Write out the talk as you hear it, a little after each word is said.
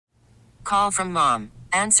Call from mom.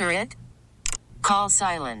 Answer it. Call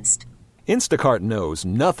silenced. Instacart knows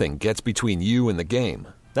nothing gets between you and the game.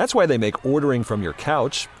 That's why they make ordering from your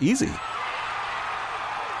couch easy.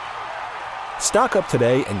 Stock up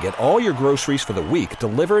today and get all your groceries for the week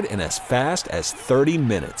delivered in as fast as 30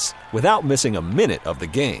 minutes without missing a minute of the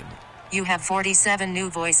game. You have 47 new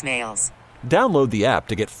voicemails. Download the app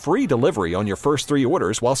to get free delivery on your first 3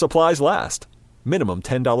 orders while supplies last. Minimum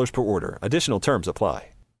 $10 per order. Additional terms apply.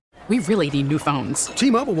 We really need new phones.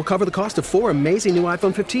 T-Mobile will cover the cost of 4 amazing new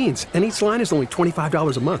iPhone 15s, and each line is only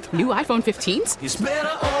 $25 a month. New iPhone 15s? It's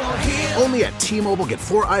better over here. Only at T-Mobile, get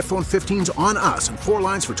 4 iPhone 15s on us and 4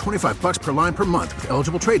 lines for $25 per line per month with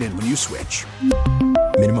eligible trade-in when you switch.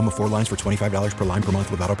 Minimum of 4 lines for $25 per line per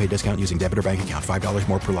month with autopay discount using debit or bank account. $5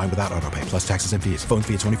 more per line without autopay, plus taxes and fees. Phone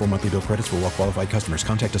fee at 24 monthly bill credits for well-qualified customers.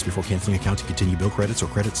 Contact us before canceling account to continue bill credits or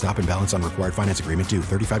credit stop and balance on required finance agreement due.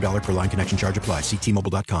 $35 per line connection charge applies. See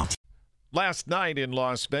T-Mobile.com. Last night in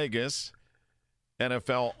Las Vegas,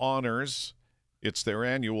 NFL Honors, it's their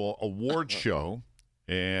annual award show,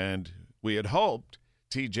 and we had hoped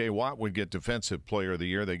T.J. Watt would get Defensive Player of the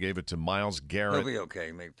Year. They gave it to Myles Garrett. He'll be okay.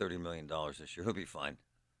 He made $30 million this year. He'll be fine.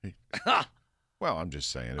 Well, I'm just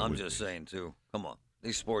saying. I'm just saying, too. Come on.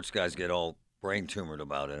 These sports guys get all brain tumored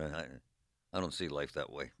about it. I don't see life that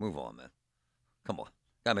way. Move on, man. Come on.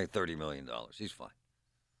 Guy made $30 million. He's fine.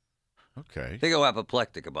 Okay. They go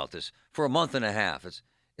apoplectic about this for a month and a half.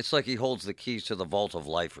 It's like he holds the keys to the vault of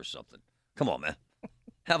life or something. Come on, man.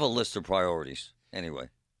 Have a list of priorities. Anyway.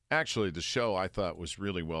 Actually, the show I thought was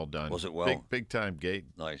really well done. Was it well? Big time gate.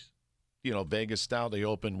 Nice. You know, Vegas style. They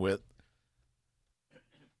open with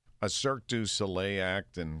a Cirque du Soleil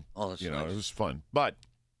act, and nice. It was fun. But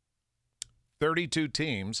 32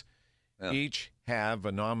 teams each have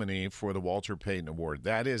a nominee for the Walter Payton Award.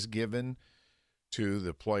 That is given to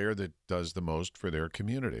the player that does the most for their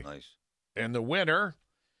community. Nice. And the winner,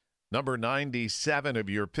 number 97 of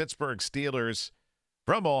your Pittsburgh Steelers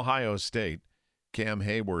from Ohio State, Cam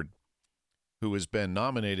Heyward, who has been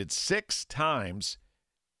nominated 6 times.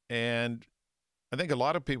 And I think a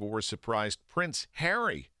lot of people were surprised. Prince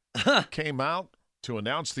Harry came out to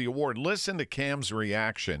announce the award. Listen to Cam's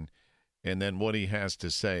reaction and then what he has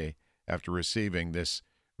to say after receiving this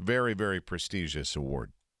very, very prestigious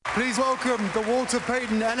award. Please welcome the Walter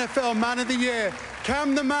Payton NFL Man of the Year,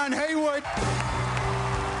 Cam the Man Heyward.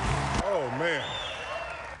 Oh, man.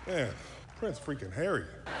 Man, Prince freaking Harry.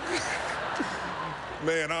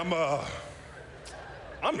 Man,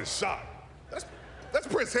 I'm in shock. That's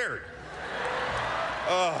Prince Harry.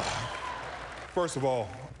 First of all,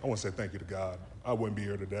 I want to say thank you to God. I wouldn't be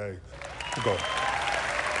here today. Go.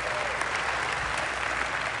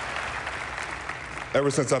 Ever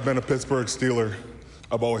since I've been a Pittsburgh Steeler,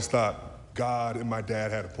 I've always thought God and my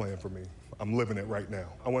dad had a plan for me. I'm living it right now.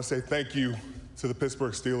 I want to say thank you to the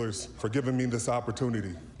Pittsburgh Steelers for giving me this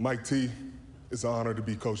opportunity. Mike T, it's an honor to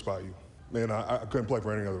be coached by you. Man, I couldn't play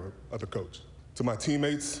for any other coach. To my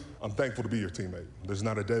teammates, I'm thankful to be your teammate. There's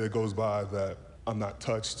not a day that goes by that I'm not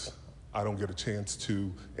touched. I don't get a chance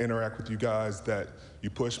to interact with you guys, that you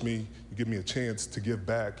push me, you give me a chance to give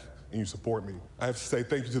back, and you support me. I have to say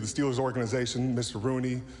thank you to the Steelers organization, Mr.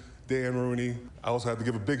 Rooney, Dan Rooney. I also have to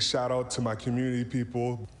give a big shout out to my community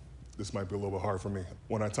people. This might be a little bit hard for me.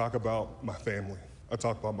 When I talk about my family, I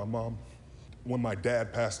talk about my mom. When my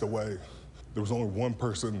dad passed away, there was only one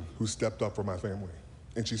person who stepped up for my family,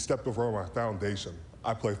 and she stepped up for my foundation.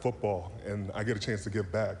 I play football, and I get a chance to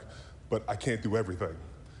give back, but I can't do everything.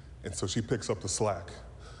 And so she picks up the slack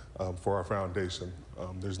for our foundation.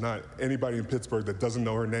 There's not anybody in Pittsburgh that doesn't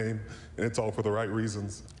know her name, and it's all for the right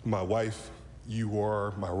reasons. My wife, you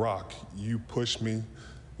are my rock. You push me.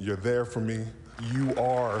 You're there for me. You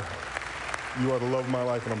are the love of my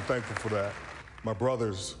life, and I'm thankful for that. My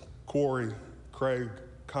brothers, Corey, Craig,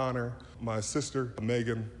 Connor, my sister,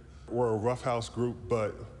 Megan, we're a roughhouse group,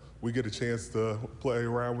 but we get a chance to play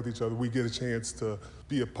around with each other. We get a chance to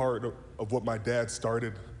be a part of what my dad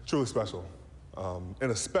started. Truly special.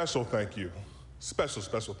 And a special thank you,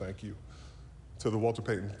 special thank you to the Walter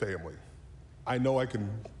Payton family. I know I can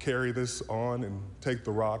carry this on and take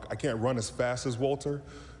the rock. I can't run as fast as Walter,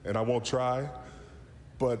 and I won't try,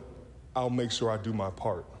 but I'll make sure I do my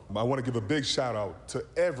part. I want to give a big shout out to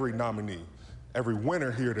every nominee, every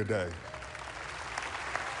winner here today.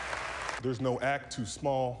 There's no act too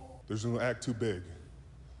small, there's no act too big.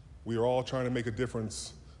 We are all trying to make a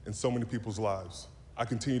difference in so many people's lives. I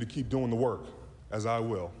continue to keep doing the work, as I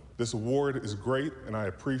will. This award is great, and I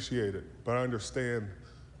appreciate it, but I understand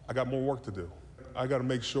I got more work to do. I got to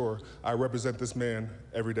make sure I represent this man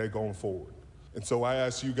every day going forward. And so I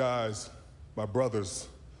ask you guys, my brothers,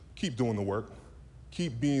 keep doing the work.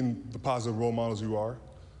 keep being the positive role models you are.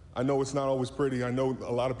 I know it's not always pretty. I know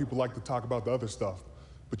a lot of people like to talk about the other stuff,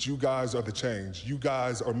 but you guys are the change. You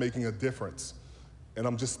guys are making a difference, and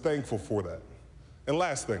I'm just thankful for that. And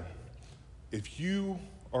last thing, if you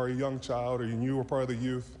are a young child or you are part of the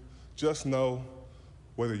youth, just know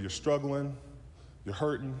whether you're struggling, you're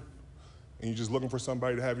hurting, and you're just looking for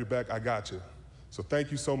somebody to have your back, I got you. So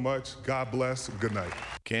thank you so much. God bless. Good night.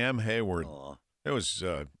 Cam Heyward. Aww. It was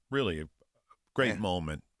really a great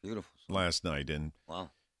moment Beautiful. last night, and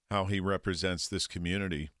how he represents this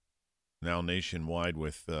community now nationwide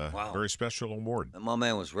with a very special award. And my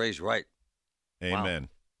man was raised right. Amen. Wow.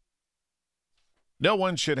 No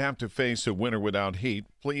one should have to face a winter without heat.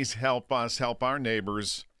 Please help us help our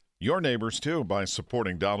neighbors, your neighbors too, by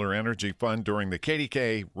supporting Dollar Energy Fund during the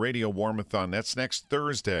KDK Radio Warmathon. That's next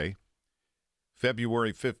Thursday,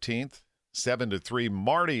 February 15th, 7 to 3.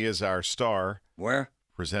 Marty is our star. Where?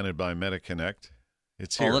 Presented by MetaConnect.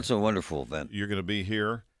 It's here. Oh, that's a wonderful event. You're going to be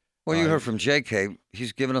here. Well, you heard from JK.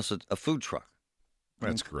 He's given us a food truck.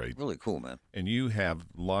 That's great. Really cool, man. And you have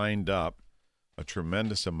lined up a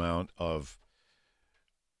tremendous amount of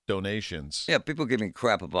donations. Yeah, people give me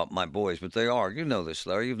crap about my boys, but they are. You know this,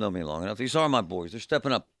 Larry. You've known me long enough. These are my boys. They're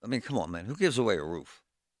stepping up. I mean, come on, man. Who gives away a roof?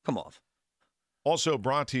 Come on. Also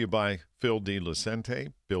brought to you by Phil De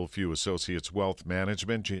Lucente, Bill Few Associates Wealth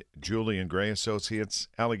Management, Julian Gray Associates,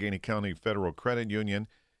 Allegheny County Federal Credit Union,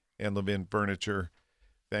 and Levin Furniture.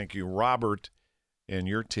 Thank you, Robert, and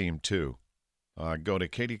your team, too. Go to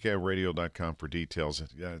kdkradio.com for details.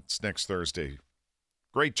 It's next Thursday.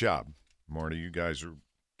 Great job, Marty. You guys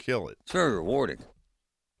kill it. It's very rewarding.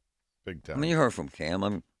 Big time. I mean, you heard from Cam.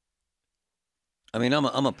 I'm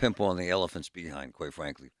a pimp on the elephant's behind, quite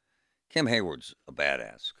frankly. Cam Heyward's a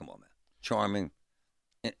badass. Come on, man. Charming.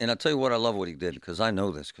 And I'll tell you what, I love what he did, because I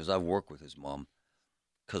know this, because I've worked with his mom,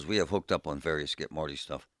 because we have hooked up on various Get Marty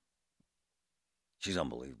stuff. She's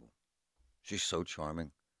unbelievable. She's so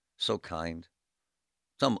charming, so kind.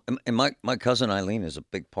 And my cousin Eileen is a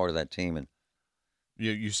big part of that team. And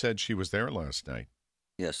you said she was there last night.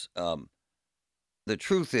 Yes. The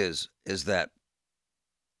truth is that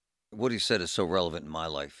what he said is so relevant in my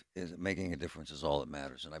life. Is making a difference is all that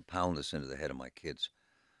matters. And I pound this into the head of my kids.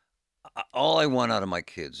 All I want out of my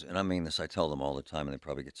kids, and I mean this, I tell them all the time, and they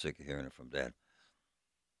probably get sick of hearing it from Dad.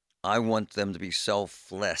 I want them to be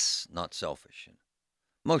selfless, not selfish. And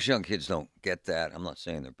most young kids don't get that. I'm not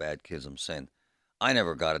saying they're bad kids. I'm saying I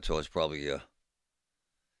never got it till I was probably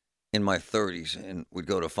in my 30s, and would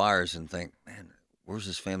go to fires and think, man, where's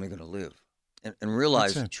this family going to live? And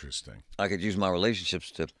realize that's interesting. I could use my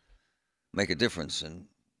relationships to make a difference. And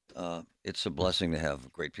it's a blessing to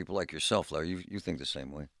have great people like yourself, Larry. You think the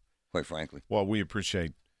same way, quite frankly. Well, we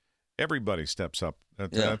appreciate everybody steps up.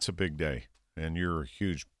 That's a big day, and you're a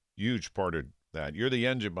huge part of that. You're the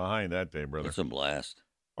engine behind that day, brother. It's a blast.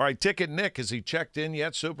 All right, Ticket Nick, has he checked in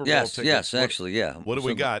yet? Super Bowl tickets? Yes, actually, yeah. What do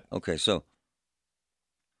we got? Okay, so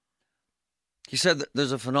he said that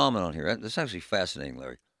there's a phenomenon here. This is actually fascinating,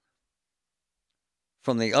 Larry.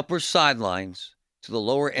 From the upper sidelines to the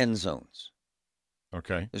lower end zones.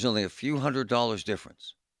 Okay. There's only a few $100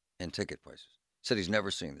 difference in ticket prices. He said he's never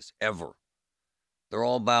seen this, ever. They're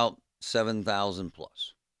all about $7,000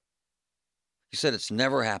 plus. He said it's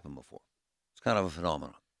never happened before. It's kind of a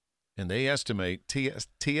phenomenon. And they estimate,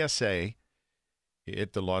 TSA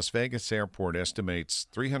at the Las Vegas airport estimates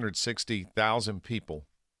 360,000 people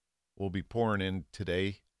will be pouring in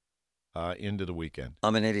today into the weekend.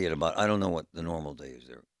 I'm an idiot I don't know what the normal day is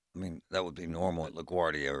there. I mean, that would be normal at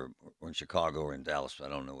LaGuardia or in Chicago or in Dallas. I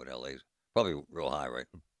don't know what LA is. Probably real high, right?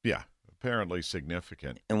 Yeah, apparently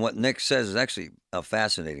significant. And what Nick says is actually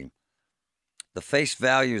fascinating. The face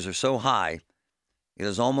values are so high, it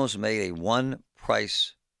has almost made a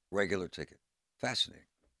one-price regular ticket. Fascinating,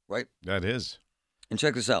 right? That is. And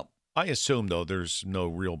check this out. I assume, though, there's no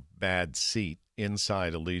real bad seat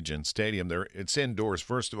inside Allegiant Stadium. It's indoors.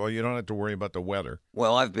 First of all, you don't have to worry about the weather.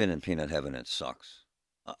 Well, I've been in peanut heaven. It sucks.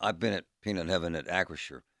 I've been at peanut heaven at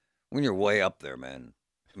Acrisure. When you're way up there, man,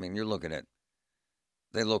 I mean, you're looking at,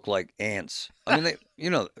 they look like ants. I mean,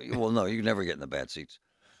 no, you never get in the bad seats.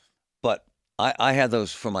 But I had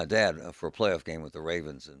those for my dad for a playoff game with the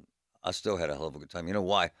Ravens, and I still had a hell of a good time. You know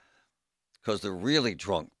why? Because the really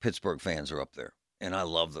drunk Pittsburgh fans are up there, and I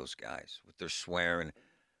love those guys with their swearing.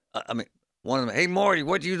 I mean, one of them, hey, Marty,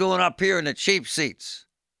 what are you doing up here in the cheap seats?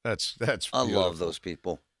 That's I beautiful. love those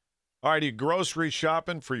people. All right, you grocery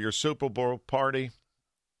shopping for your Super Bowl party?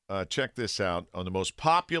 Check this out on the most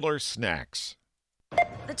popular snacks.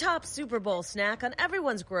 The top Super Bowl snack on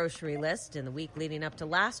everyone's grocery list in the week leading up to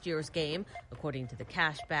last year's game, according to the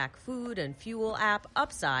cashback food and fuel app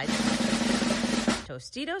Upside.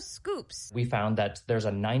 Tostitos Scoops. We found that there's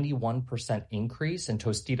a 91% increase in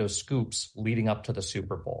Tostitos Scoops leading up to the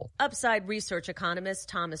Super Bowl. Upside research economist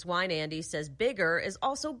Thomas Weinandy says bigger is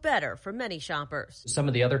also better for many shoppers. Some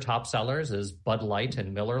of the other top sellers is Bud Light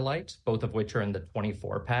and Miller Lite, both of which are in the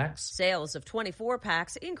 24 packs. Sales of 24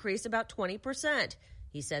 packs increase about 20%.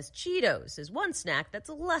 He says Cheetos is one snack that's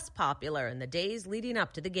less popular in the days leading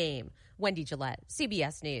up to the game. Wendy Gillette,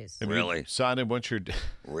 CBS News. Really? Simon, what's your...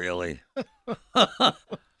 Really?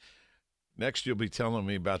 Next, you'll be telling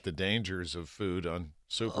me about the dangers of food on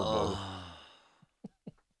Super Bowl.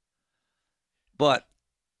 But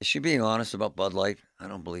is she being honest about Bud Light? I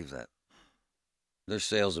don't believe that. Their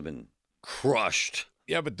sales have been crushed.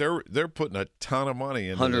 Yeah, but they're putting a ton of money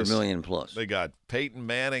into 100 this. million plus. They got Payton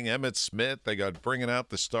Manning, Emmitt Smith. They got bringing out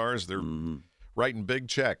the stars. They're writing big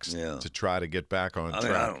checks to try to get back on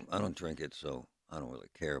track. I don't drink it, so I don't really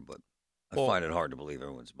care. But I find it hard to believe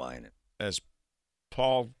everyone's buying it. As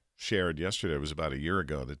Paul shared yesterday, it was about a year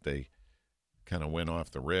ago that they kind of went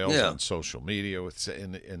off the rails on social media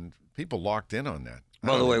and people locked in on that.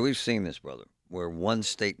 By the way, we've seen this, brother, where one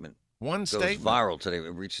statement goes viral today.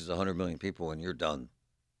 It reaches 100 million people, and you're done.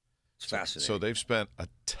 It's fascinating. So they've spent a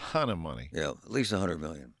ton of money. Yeah, at least 100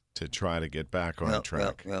 million. To try to get back on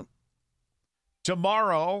track. Yep.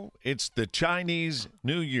 Tomorrow, it's the Chinese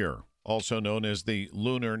New Year, also known as the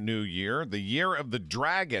Lunar New Year, the year of the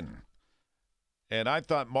dragon. And I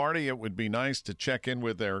thought, Marty, it would be nice to check in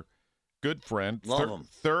with their good friend,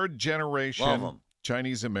 third generation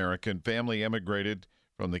Chinese American, family immigrated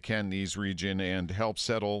from the Cantonese region and helped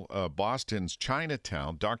settle Boston's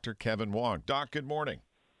Chinatown, Dr. Kevin Wong. Doc, good morning.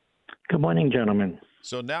 Good morning, gentlemen.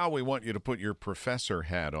 So now we want you to put your professor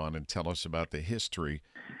hat on and tell us about the history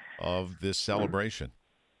of this celebration.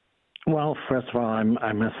 Well, first of all,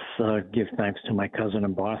 I must give thanks to my cousin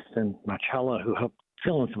in Boston, Marcella, who helped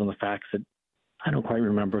fill in some of the facts that I don't quite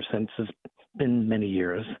remember since it's been many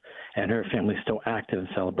years, and her family's still active in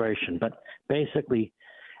celebration. But basically,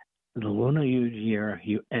 the Lunar New Year,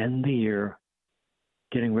 you end the year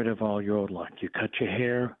getting rid of all your old luck. You cut your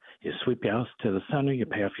hair, you sweep your house to the center, you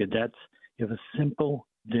pay off your debts. You have a simple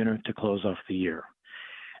dinner to close off the year.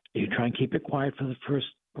 You try and keep it quiet for the first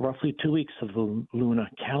roughly 2 weeks of the lunar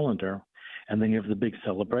calendar, and then you have the big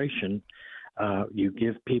celebration. You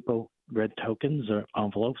give people red tokens or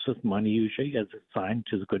envelopes with money, usually as a sign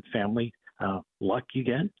to the good family luck you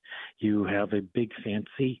get. You have a big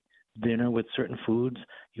fancy dinner with certain foods.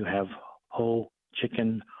 You have whole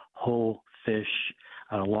chicken, whole fish,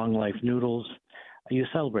 long life noodles. You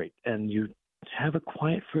celebrate, and you have a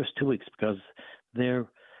quiet first 2 weeks because their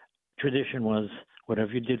tradition was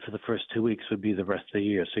whatever you did for the first 2 weeks would be the rest of the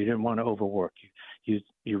year. So you didn't want to overwork.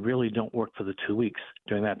 You really don't work for the 2 weeks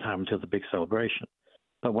during that time until the big celebration.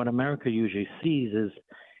 But what America usually sees is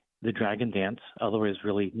the dragon dance, otherwise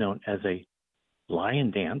really known as a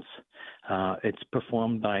lion dance. It's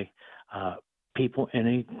performed by people in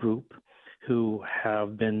a group who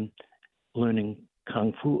have been learning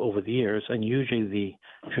Kung Fu over the years, and usually the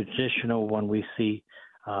traditional one we see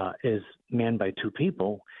is manned by two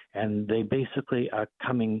people, and they basically are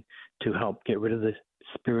coming to help get rid of the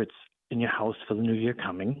spirits in your house for the new year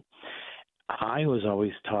coming. I was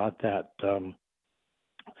always taught that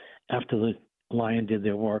after the lion did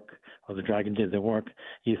their work, or the dragon did their work,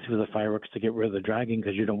 you threw the fireworks to get rid of the dragon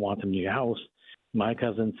because you don't want them in your house. My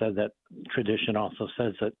cousin said that tradition also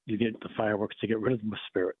says that you get the fireworks to get rid of the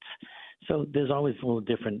spirits. So there's always a little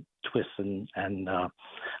different twists and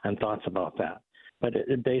thoughts about that. But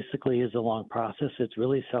it basically is a long process. It's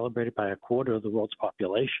really celebrated by a quarter of the world's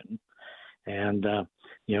population. And,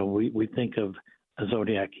 we think of a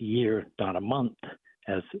zodiac year, not a month,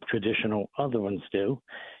 as traditional other ones do.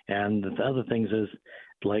 And the other things is,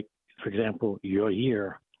 like, for example, your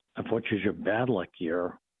year, unfortunately, is your bad luck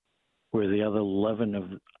year, where the other 11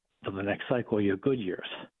 of the next cycle are your good years.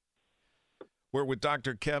 We're with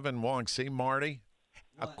Dr. Kevin Wong. See, Marty?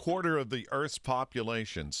 A quarter of the Earth's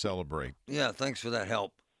population celebrate. Yeah, thanks for that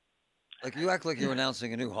help. Like, you act like you're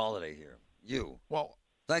announcing a new holiday here. You. Well,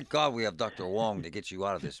 thank God we have Dr. Wong to get you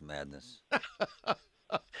out of this madness.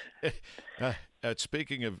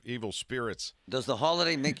 Speaking of evil spirits. Does the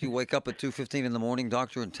holiday make you wake up at 2:15 in the morning,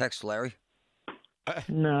 Doctor, and text Larry?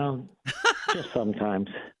 No, just sometimes.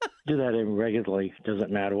 Do that regularly.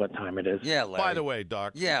 Doesn't matter what time it is. Yeah, Larry. By the way,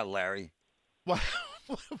 Doc. Yeah, Larry.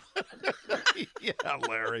 Yeah,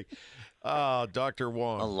 Larry. Dr.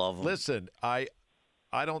 Wong. I love him. Listen, I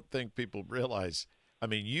don't think people realize. I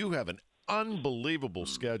mean, you have an unbelievable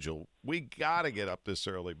schedule. We got to get up this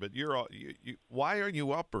early, but why are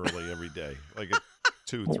you up early every day, like at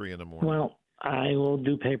 2, 3 in the morning? Well, I will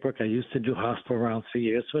do paperwork. I used to do hospital rounds for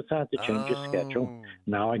years, so it's hard to change your schedule.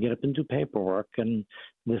 Now I get up and do paperwork. And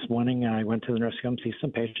this morning I went to the nursing home to see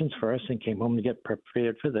some patients first and came home to get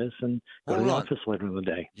prepared for this and go to the office later in the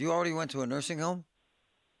day. You already went to a nursing home?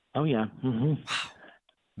 Oh, yeah. Mm-hmm. Wow.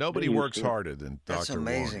 Nobody works harder than That's Dr.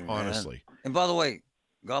 amazing, Wong, honestly. Man. And by the way,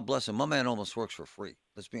 God bless him. My man almost works for free.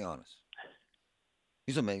 Let's be honest.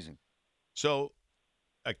 He's amazing. So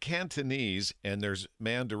a Cantonese and there's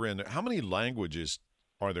Mandarin. How many languages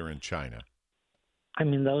are there in China? I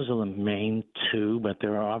mean, those are the main two, but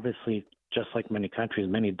there are obviously, just like many countries,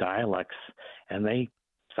 many dialects, and they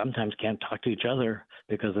sometimes can't talk to each other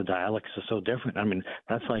because the dialects are so different. I mean,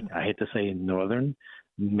 that's like, I hate to say, northern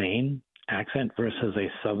Maine accent versus a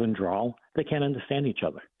southern drawl. They can't understand each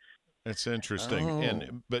other. That's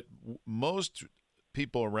interesting. But most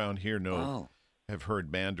people around here have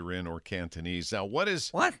heard Mandarin or Cantonese. Now, what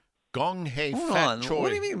Gong Hei Fat Choi? What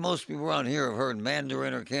do you mean most people around here have heard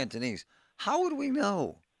Mandarin or Cantonese? How would we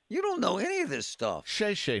know? You don't know any of this stuff.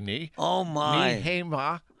 She she ni. Oh, my. Ni hei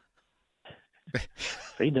ma.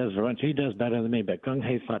 He does better than me, but Gong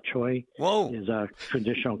Hei Fat Choi is a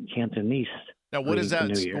traditional Cantonese. Now, what does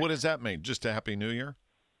that mean? Just a Happy New Year?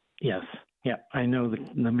 Yes. Yeah, I know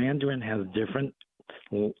the Mandarin has different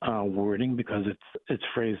wording because it's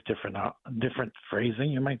phrased different phrasing,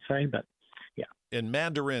 you might say, but yeah. In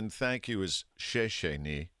Mandarin, thank you is she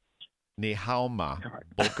she ni hao ma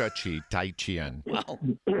boka chi tai chian. Wow.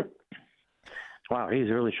 Wow, he's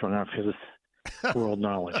really showing off his world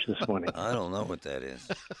knowledge this morning. I don't know what that is.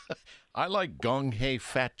 I like Gong Hei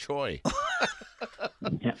Fat Choi.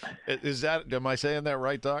 Yeah. Am I saying that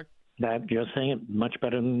right, Doc? You're saying it much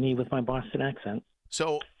better than me with my Boston accent.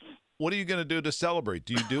 So, what are you going to do to celebrate?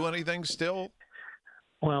 Do you do anything still?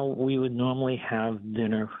 Well, we would normally have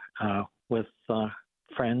dinner with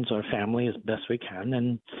friends or family as best we can,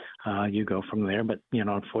 and you go from there. But,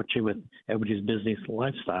 unfortunately, with everybody's busy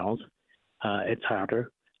lifestyles, it's harder.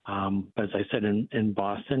 But as I said, in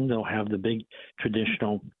Boston, they'll have the big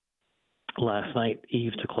traditional last night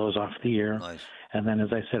eve to close off the year. Nice. And then, as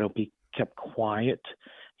I said, it'll be kept quiet.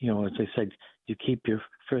 As I said, you keep your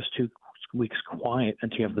first 2 weeks quiet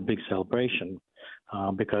until you have the big celebration,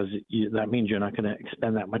 because that means you're not going to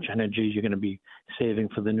expend that much energy. You're going to be saving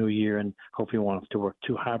for the new year, and hopefully you won't have to work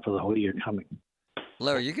too hard for the whole year coming.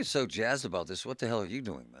 Larry, you get so jazzed about this. What the hell are you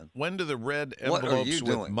doing, man? When do the red envelopes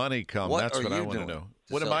with money come? That's what I want to know.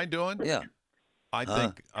 What am I doing? Yeah. I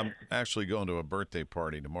think I'm actually going to a birthday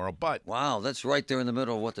party tomorrow. But wow, that's right there in the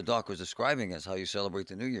middle of what the doc was describing as how you celebrate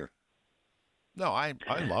the New Year. No, I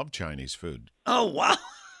love Chinese food. Oh, wow.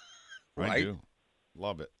 I do.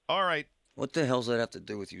 Love it. All right. What the hell does that have to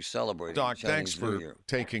do with you celebrating Doc, Chinese thanks New for Year?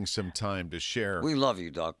 Taking some time to share. We love you,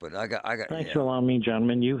 Doc, but I got. Thanks for allowing me,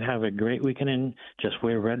 gentlemen. You have a great weekend, and just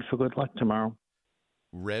wear red for good luck tomorrow.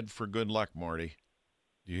 Red for good luck, Marty.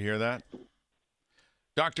 Do you hear that?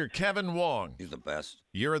 Dr. Kevin Wong. He's the best.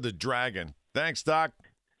 You're the dragon. Thanks, Doc.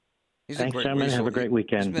 Thanks, gentlemen. Have a great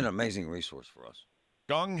weekend. He's been an amazing resource for us.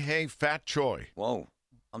 Gong Hei Fat Choi. Whoa.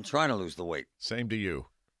 I'm trying to lose the weight. Same to you.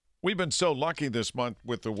 We've been so lucky this month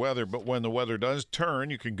with the weather, but when the weather does turn,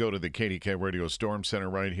 you can go to the KDK Radio Storm Center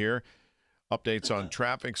right here. Updates on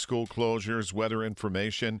traffic, school closures, weather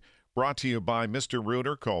information. Brought to you by Mr.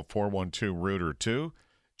 Reuter. Call 412-REUTER-2.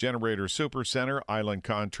 Generator Super Center, Island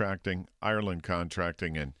Contracting, Ireland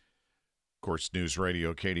Contracting, and, of course, News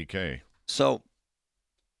Radio KDK. So,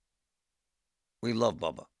 we love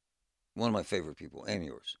Bubba. One of my favorite people, and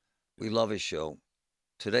yours. We love his show.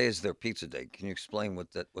 Today is their pizza day. Can you explain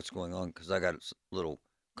what's going on? Because I got a little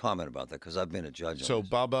comment about that because I've been a judge on So this.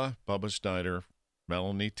 Bubba Snyder,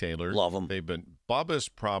 Melanie Taylor. Love them. Bubba's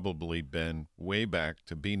probably been way back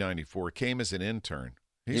to B94. Came as an intern.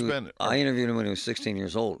 I interviewed him when he was 16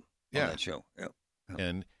 years old on that show. Yeah.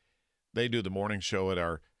 And they do the morning show at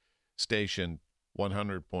our station,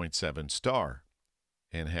 100.7 Star,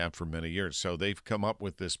 and have for many years. So they've come up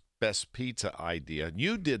with this best pizza idea.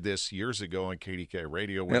 You did this years ago on KDK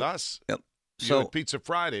Radio with us. Yep. So Pizza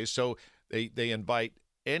Fridays. So they invite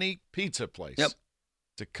any pizza place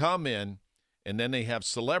to come in, and then they have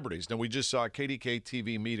celebrities. Now, we just saw KDK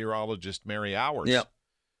TV meteorologist Mary Hours. Yep.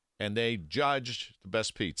 And they judged the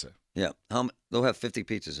best pizza. Yeah. They'll have 50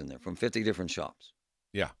 pizzas in there from 50 different shops.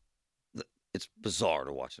 Yeah. It's bizarre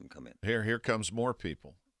to watch them come in. Here comes more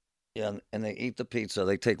people. Yeah, and they eat the pizza.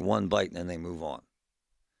 They take one bite, and then they move on.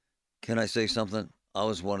 Can I say something? I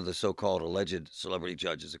was one of the so-called alleged celebrity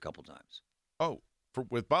judges a couple times. Oh,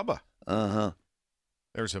 with Bubba? Uh-huh.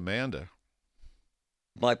 There's Amanda.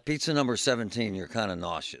 By pizza number 17, you're kind of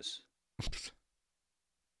nauseous.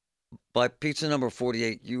 By pizza number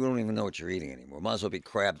 48, you don't even know what you're eating anymore. Might as well be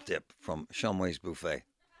crab dip from Shumway's Buffet.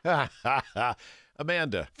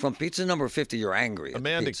 Amanda. From pizza number 50, you're angry.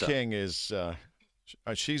 Amanda King is,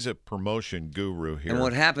 she's a promotion guru here. And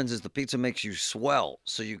what happens is the pizza makes you swell,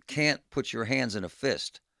 so you can't put your hands in a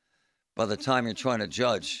fist by the time you're trying to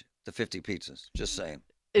judge the 50 pizzas. Just saying.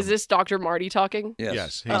 Is this Dr. Marty talking?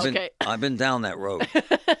 Yes. Okay. I've been down that road.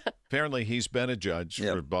 Apparently, he's been a judge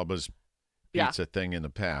for Bubba's pizza thing in the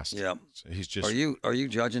past. Yeah. So he's just. Are you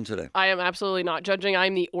judging today? I am absolutely not judging.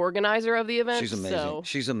 I'm the organizer of the event. She's amazing. So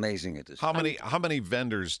She's amazing at this. How many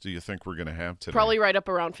vendors do you think we're going to have today? probably right up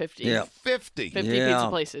around 50. Yeah. 50. 50 pizza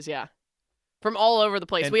places, yeah. From all over the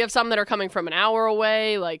place. And we have some that are coming from an hour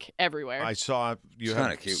away, like everywhere. I saw you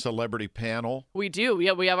have a celebrity panel. We do.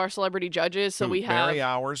 We have our celebrity judges. So we have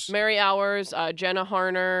Mary Hours, Jenna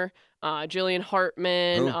Harner, Jillian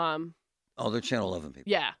Hartman. They're Channel 11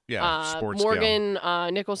 people. Yeah. Yeah. Sports Morgan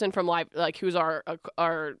Nicholson from Live, who's our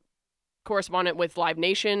correspondent with Live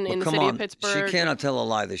Nation in the city of Pittsburgh. She cannot tell a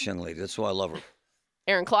lie, this young lady. That's why I love her.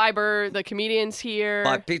 Aaron Kleiber, the comedian's here.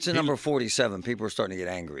 By pizza number 47, people are starting to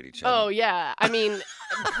get angry at each other. Oh, yeah. I mean,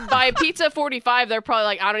 by pizza 45, they're probably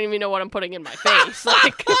like, I don't even know what I'm putting in my face.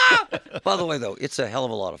 Like, by the way, though, it's a hell of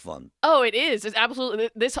a lot of fun. Oh, it is. It's absolutely.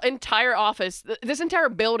 This entire office, this entire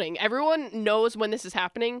building, everyone knows when this is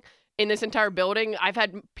happening. In this entire building, I've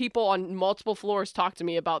had people on multiple floors talk to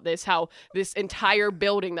me about this, how this entire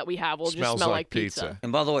building that we have will just smell like pizza.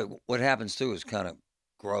 And by the way, what happens, too, is kind of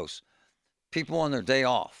gross. People on their day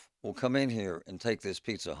off will come in here and take this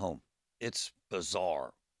pizza home. It's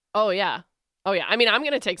bizarre. Oh, yeah. Oh, yeah. I mean, I'm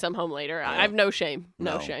going to take some home later. Yeah. I have no shame.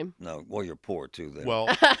 No shame. No. Well, you're poor, too, then. Well,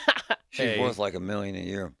 she's worth like $1 million a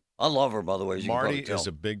year. I love her, by the way. As you Marty can is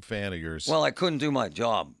a big fan of yours. Well, I couldn't do my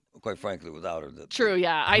job, quite frankly, without her. True,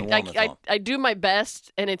 yeah. I do my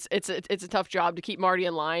best, and it's a tough job to keep Marty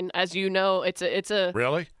in line. As you know, it's a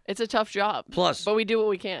really? It's a tough job. Plus, but we do what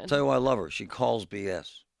we can. I'll tell you why I love her. She calls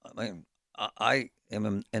BS. I mean, I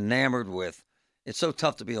am enamored with. It's so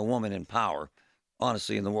tough to be a woman in power,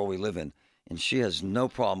 honestly, in the world we live in. And she has no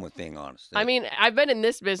problem with being honest. I mean, I've been in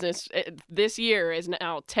this business. This year is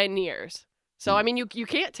now 10 years. So, I mean, you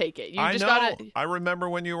can't take it. You just gotta. I remember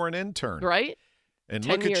when you were an intern. Right? And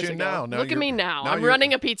look at you now. Look at me now. I'm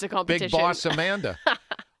running a pizza competition. Big boss Amanda.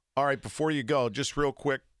 All right, before you go, just real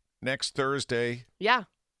quick, next Thursday. Yeah.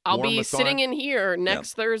 I'll be sitting in here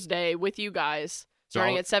next Thursday with you guys,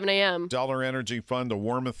 starting at 7 a.m. Dollar Energy Fund, the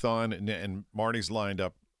Warmathon, and Marty's lined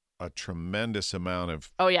up a tremendous amount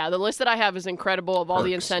of. Oh, yeah. The list that I have is incredible of all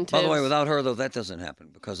the incentives. By the way, without her, though, that doesn't happen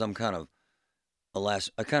because I'm kind of,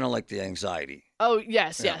 I kind of like the anxiety. Oh,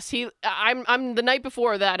 yes. I'm the night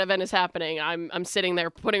before that event is happening. I'm sitting there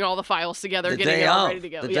putting all the files together, getting it all ready to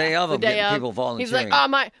go. The day of, getting people volunteering. He's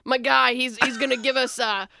like, my guy, he's gonna give us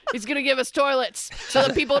toilets so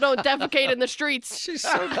that people don't defecate in the streets. She's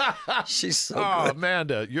so good. She's so good.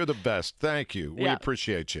 Amanda, you're the best. Thank you. We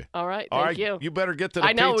appreciate you. All right, thank you. You better get to the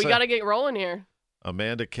I know pizza. We got to get rolling here.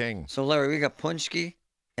 Amanda King. So Larry, we got punchki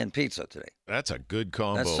and pizza today. That's a good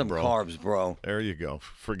combo, That's some carbs, bro. There you go.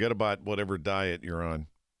 Forget about whatever diet you're on.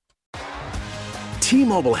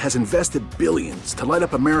 T-Mobile has invested billions to light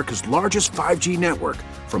up America's largest 5G network,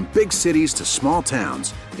 from big cities to small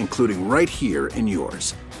towns, including right here in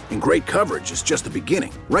yours. And great coverage is just the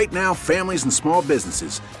beginning. Right now, families and small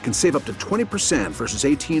businesses can save up to 20% versus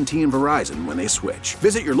AT&T and Verizon when they switch.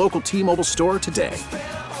 Visit your local T-Mobile store today.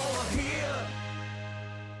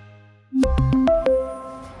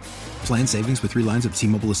 Plan savings with 3 lines of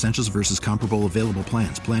T-Mobile Essentials versus comparable available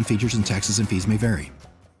plans. Plan features and taxes and fees may vary.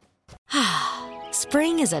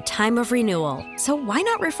 Spring is a time of renewal, so why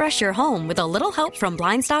not refresh your home with a little help from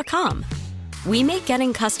Blinds.com? We make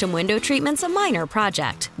getting custom window treatments a minor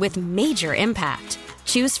project with major impact.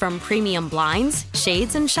 Choose from premium blinds,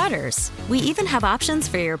 shades, and shutters. We even have options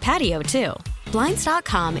for your patio, too.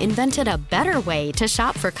 Blinds.com invented a better way to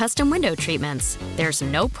shop for custom window treatments. There's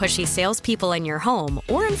no pushy salespeople in your home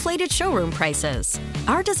or inflated showroom prices.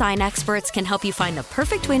 Our design experts can help you find the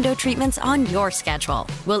perfect window treatments on your schedule.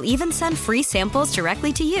 We'll even send free samples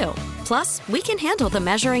directly to you. Plus, we can handle the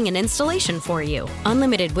measuring and installation for you.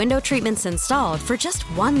 Unlimited window treatments installed for just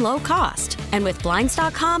one low cost. And with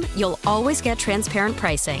Blinds.com, you'll always get transparent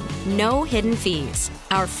pricing. No hidden fees.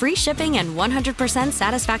 Our free shipping and 100%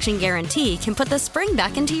 satisfaction guarantee can put the spring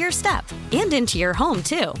back into your step and into your home,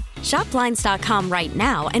 too. Shop Blinds.com right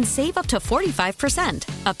now and save up to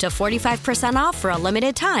 45%. Up to 45% off for a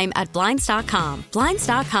limited time at Blinds.com.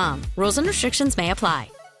 Blinds.com. Rules and restrictions may apply.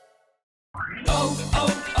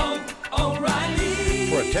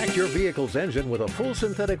 O'Reilly. We're at Protect your vehicle's engine with a full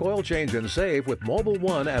synthetic oil change and save with Mobil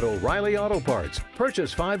 1 at O'Reilly Auto Parts.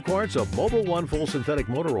 Purchase 5 quarts of Mobil 1 full synthetic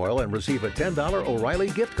motor oil and receive a $10 O'Reilly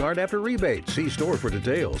gift card after rebate. See store for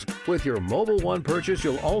details. With your Mobil 1 purchase,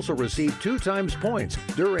 you'll also receive 2 times points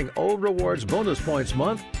during O Rewards Bonus Points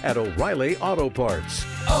Month at O'Reilly Auto Parts.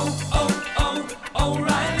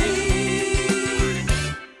 O'Reilly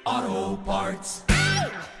Auto Parts.